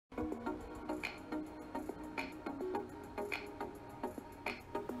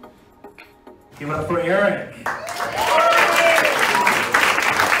Give it up for Eric.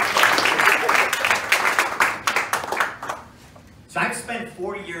 So I've spent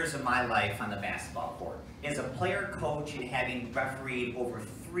 40 years of my life on the basketball court as a player, coach, and having refereed over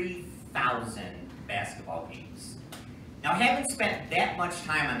 3,000 basketball games. Now, having spent that much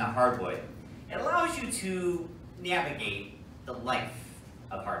time on the hardwood, it allows you to navigate the life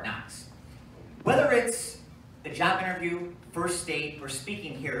of hard knocks. Whether it's a job interview, first date, or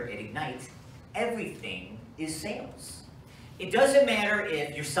speaking here at Ignite, everything is sales. It doesn't matter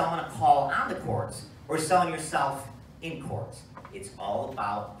if you're selling a call on the courts or selling yourself in court. It's all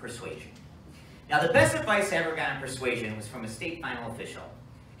about persuasion. Now, the best advice I ever got on persuasion was from a state final official.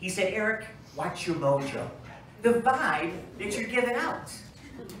 He said, Eric, watch your mojo. The vibe that you're giving out.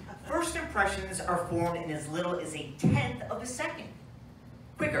 First impressions are formed in as little as 1/10 of a second.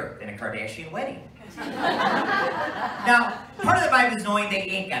 Quicker than a Kardashian wedding. Now, part of the vibe is knowing they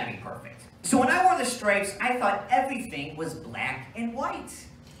ain't gotta be perfect. So when I wore the stripes, I thought everything was black and white.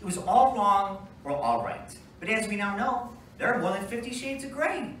 It was all wrong or all right. But as we now know, there are more than 50 shades of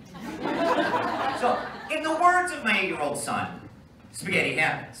gray. So, in the words of my 8-year-old son, spaghetti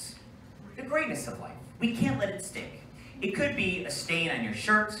happens. The greatness of life. We can't let it stick. It could be a stain on your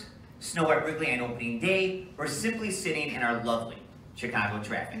shirt, snow at Wrigley on opening day, or simply sitting in our lovely Chicago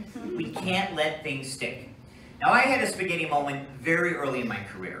traffic. We can't let things stick. Now, I had a spaghetti moment very early in my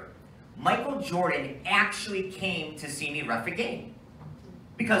career. Michael Jordan actually came to see me ref a game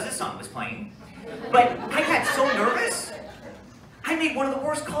because his son was playing. But I got so nervous, I made one of the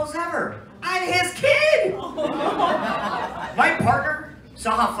worst calls ever. I'm his kid! My partner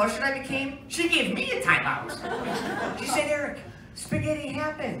saw how flustered I became. She gave me a timeout. She said, Eric, spaghetti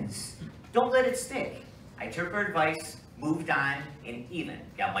happens. Don't let it stick. I took her advice, moved on, and even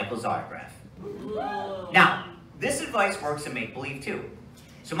got Michael's autograph. Now, this advice works in make-believe too.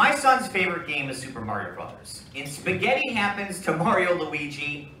 So my son's favorite game is Super Mario Brothers. And spaghetti happens to Mario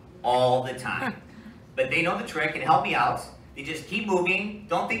Luigi all the time. But they know the trick and help me out. They just keep moving,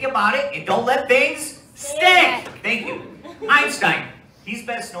 don't think about it, and don't let things stick. Thank you. Einstein, he's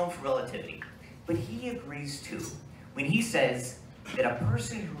best known for relativity. But he agrees too when he says that a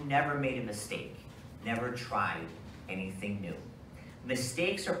person who never made a mistake never tried anything new.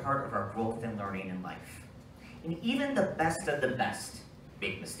 Mistakes are part of our growth and learning in life. And even the best of the best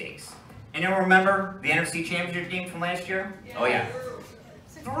make mistakes. Anyone remember the NFC Championship game from last year? Oh yeah.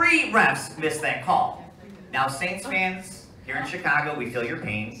 3 refs missed that call. Now, Saints fans, here in Chicago, we feel your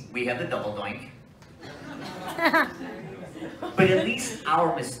pain. We have the double doink. But at least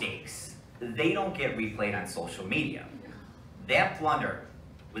our mistakes, they don't get replayed on social media. That blunder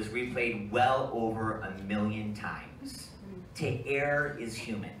was replayed well over 1 million times. To err is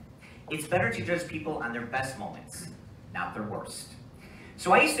human. It's better to judge people on their best moments, not their worst.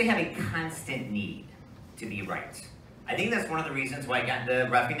 So I used to have a constant need to be right. I think that's one of the reasons why I got into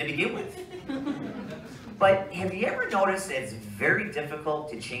reffing to begin with. But have you ever noticed that it's very difficult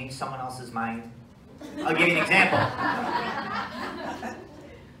to change someone else's mind? I'll give you an example.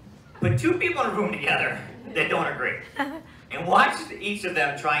 Put 2 people in a room together that don't agree, and watch each of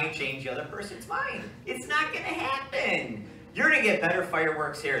them try and change the other person's mind. It's not gonna happen. You're gonna get better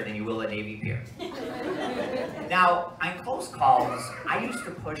fireworks here than you will at Navy Pier. Now, on close calls, I used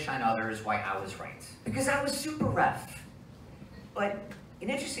to push on others why I was right, because I was super ref. But an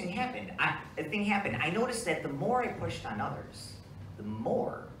interesting thing happened. I noticed that the more I pushed on others, the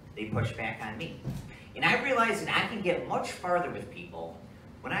more they pushed back on me. And I realized that I can get much farther with people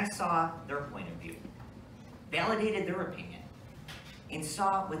when I saw their point of view, validated their opinion, and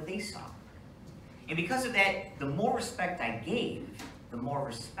saw what they saw. And because of that, the more respect I gave, the more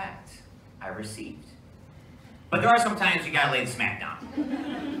respect I received. But there are some times you gotta lay the smack down.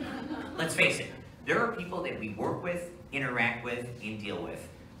 Let's face it, there are people that we work with, interact with, and deal with,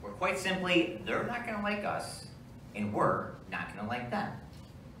 where quite simply, they're not gonna like us, and we're not gonna like them.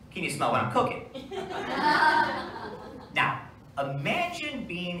 Can you smell what I'm cooking? Now, imagine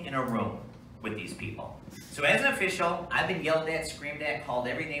being in a room with these people. So as an official, I've been yelled at, screamed at, called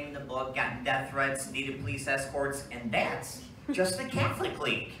every name in the book, gotten death threats, needed police escorts, and that's just the Catholic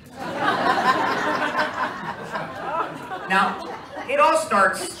League. Now, it all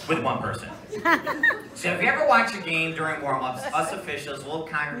starts with one person. So if you ever watch a game during warm-ups, us officials will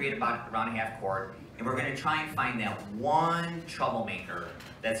congregate around half court, and we're gonna try and find that one troublemaker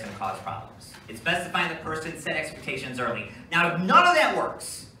that's gonna cause problems. It's best to find the person, set expectations early. Now, if none of that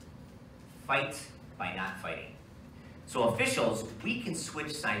works, fight by not fighting. So officials, we can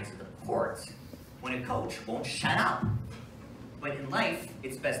switch sides of the court when a coach won't shut up. But in life,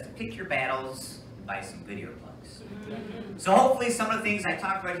 it's best to pick your battles and buy some good earplugs. So hopefully some of the things I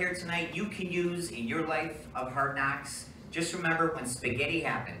talked about here tonight you can use in your life of hard knocks. Just remember, when spaghetti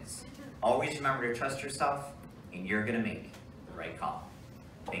happens, always remember to trust yourself, and you're going to make the right call.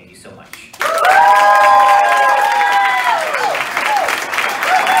 Thank you so much.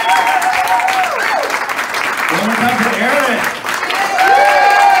 One more time.